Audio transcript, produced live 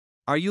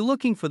Are you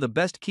looking for the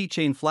best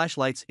keychain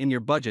flashlights in your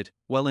budget?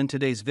 Well, in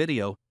today's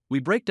video, we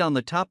break down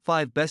the top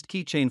 5 best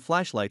keychain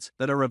flashlights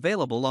that are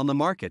available on the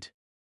market.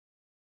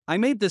 I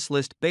made this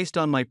list based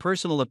on my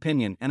personal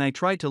opinion, and I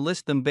tried to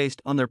list them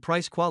based on their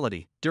price,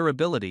 quality,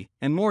 durability,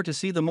 and more to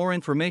see the more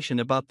information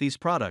about these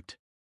products.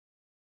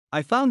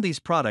 I found these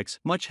products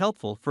much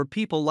helpful for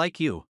people like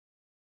you.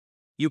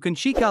 You can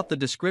check out the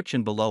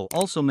description below.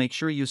 Also make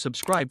sure you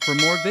subscribe for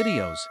more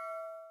videos.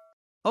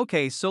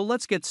 Okay, so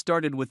let's get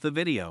started with the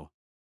video.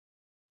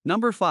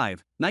 Number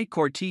 5.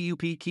 Nitecore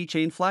TUP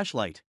Keychain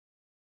Flashlight.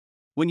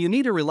 When you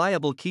need a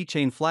reliable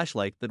keychain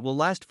flashlight that will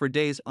last for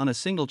days on a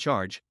single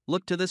charge,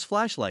 look to this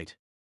flashlight.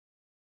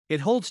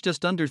 It holds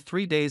just under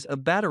 3 days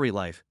of battery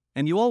life,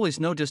 and you always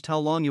know just how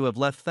long you have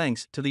left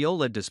thanks to the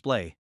OLED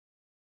display.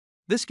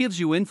 This gives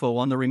you info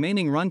on the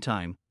remaining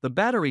runtime, the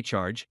battery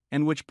charge,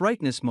 and which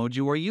brightness mode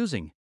you are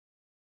using.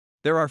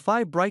 There are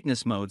 5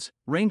 brightness modes,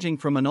 ranging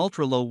from an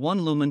ultra-low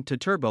 1 lumen to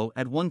turbo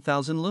at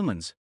 1000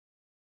 lumens.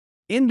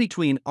 In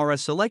between are a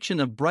selection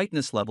of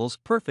brightness levels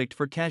perfect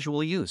for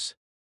casual use.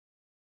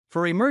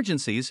 For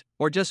emergencies,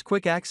 or just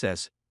quick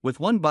access, with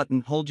one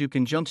button hold you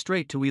can jump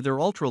straight to either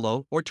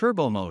ultra-low or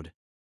turbo mode.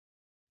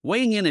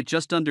 Weighing in at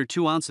just under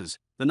 2 ounces,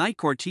 the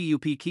Nitecore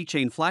TUP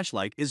Keychain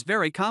Flashlight is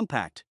very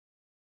compact.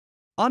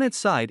 On its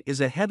side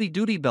is a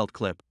heavy-duty belt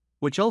clip,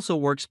 which also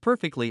works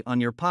perfectly on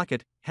your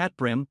pocket, hat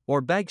brim, or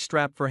bag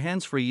strap for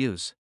hands-free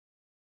use.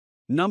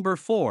 Number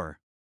 4.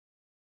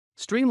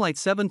 Streamlight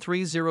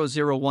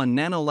 73001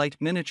 Nano Light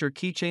Miniature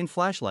Keychain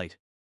Flashlight.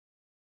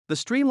 The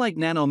Streamlight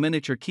Nano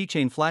Miniature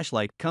Keychain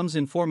Flashlight comes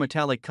in 4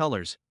 metallic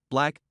colors,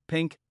 black,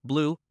 pink,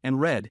 blue, and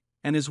red,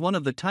 and is one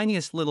of the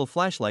tiniest little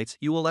flashlights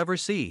you will ever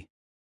see.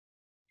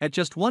 At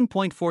just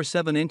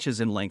 1.47 inches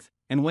in length,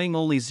 and weighing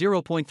only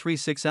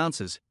 0.36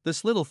 ounces,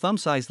 this little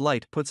thumb-sized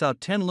light puts out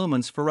 10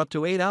 lumens for up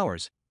to 8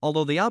 hours,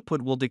 although the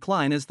output will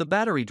decline as the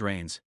battery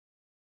drains.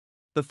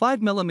 The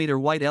 5mm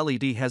white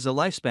LED has a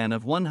lifespan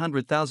of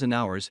 100,000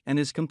 hours and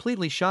is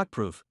completely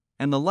shockproof,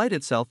 and the light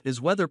itself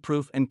is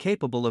weatherproof and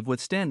capable of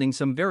withstanding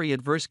some very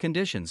adverse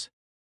conditions.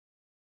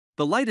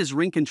 The light is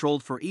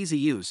ring-controlled for easy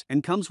use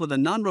and comes with a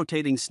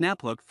non-rotating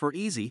snap hook for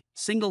easy,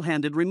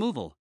 single-handed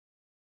removal.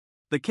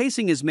 The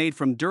casing is made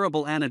from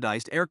durable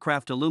anodized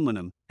aircraft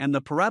aluminum, and the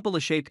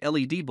parabola-shaped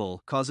LED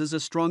bowl causes a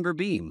stronger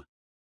beam.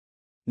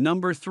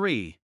 Number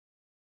 3.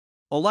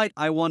 OLIGHT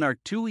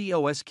I1R2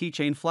 EOS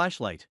Keychain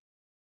Flashlight.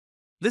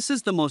 This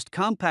is the most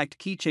compact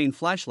keychain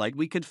flashlight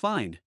we could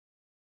find.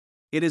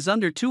 It is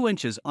under 2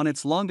 inches on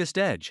its longest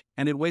edge,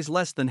 and it weighs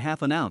less than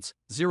half an ounce,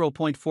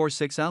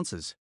 0.46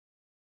 ounces.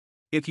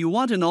 If you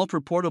want an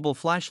ultra-portable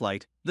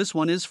flashlight, this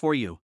one is for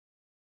you.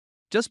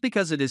 Just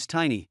because it is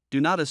tiny, do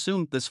not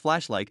assume this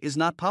flashlight is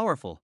not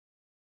powerful.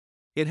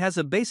 It has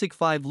a basic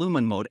 5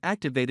 lumen mode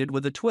activated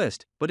with a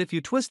twist, but if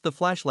you twist the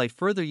flashlight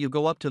further you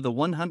go up to the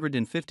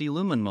 150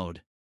 lumen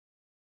mode.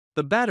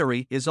 The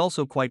battery is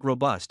also quite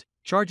robust,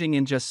 charging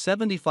in just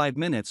 75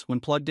 minutes when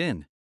plugged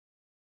in.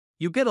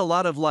 You get a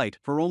lot of light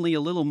for only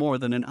a little more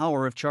than an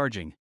hour of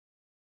charging.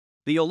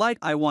 The OLIGHT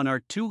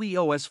I1R2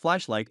 EOS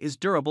flashlight is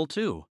durable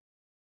too.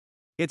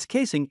 Its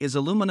casing is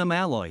aluminum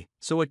alloy,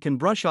 so it can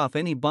brush off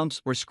any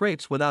bumps or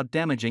scrapes without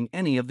damaging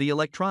any of the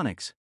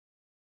electronics.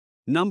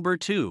 Number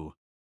 2.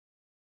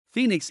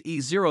 Fenix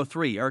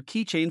E03R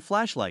Keychain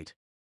Flashlight.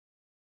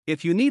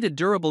 If you need a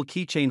durable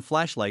keychain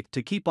flashlight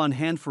to keep on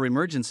hand for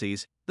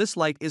emergencies, this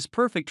light is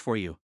perfect for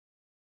you.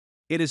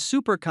 It is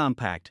super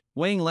compact,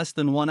 weighing less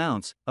than 1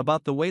 ounce,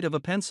 about the weight of a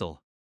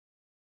pencil.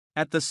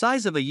 At the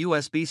size of a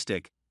USB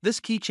stick, this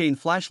keychain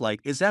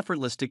flashlight is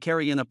effortless to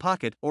carry in a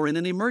pocket or in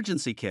an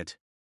emergency kit.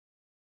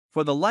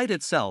 For the light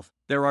itself,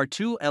 there are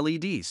 2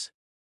 LEDs.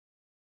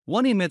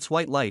 One emits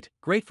white light,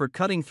 great for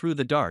cutting through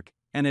the dark,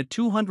 and at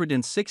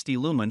 260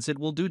 lumens it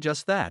will do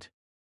just that.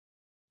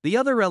 The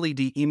other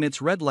LED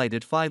emits red light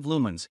at 5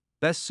 lumens,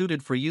 best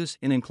suited for use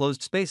in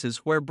enclosed spaces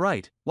where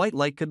bright, white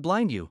light could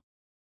blind you.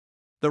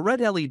 The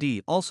red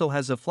LED also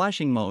has a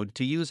flashing mode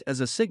to use as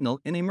a signal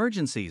in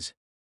emergencies.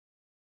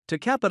 To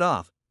cap it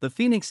off, the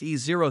Fenix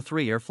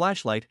E03R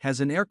flashlight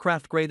has an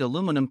aircraft-grade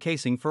aluminum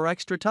casing for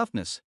extra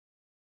toughness.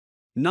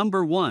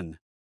 Number 1.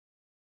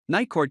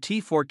 Nitecore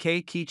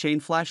T4K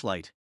Keychain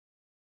Flashlight.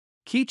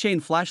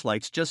 Keychain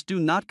flashlights just do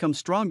not come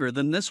stronger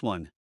than this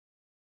one.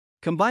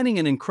 Combining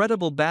an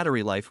incredible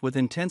battery life with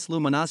intense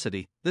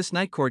luminosity, this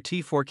Nitecore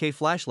T4K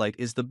flashlight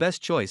is the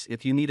best choice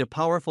if you need a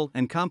powerful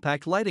and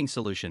compact lighting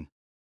solution.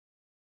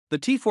 The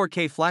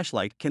T4K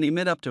flashlight can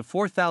emit up to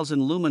 4000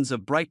 lumens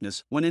of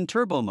brightness when in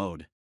turbo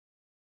mode.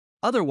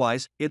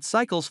 Otherwise, it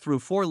cycles through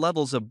 4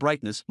 levels of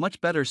brightness, much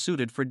better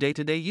suited for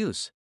day-to-day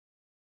use.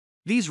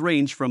 These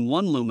range from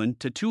 1 lumen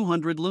to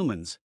 200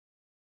 lumens.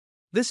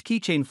 This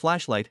keychain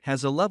flashlight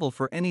has a level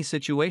for any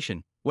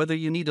situation, whether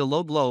you need a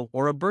low glow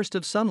or a burst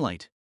of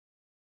sunlight.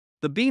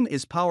 The beam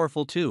is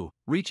powerful too,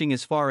 reaching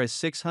as far as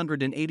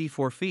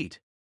 684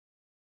 feet.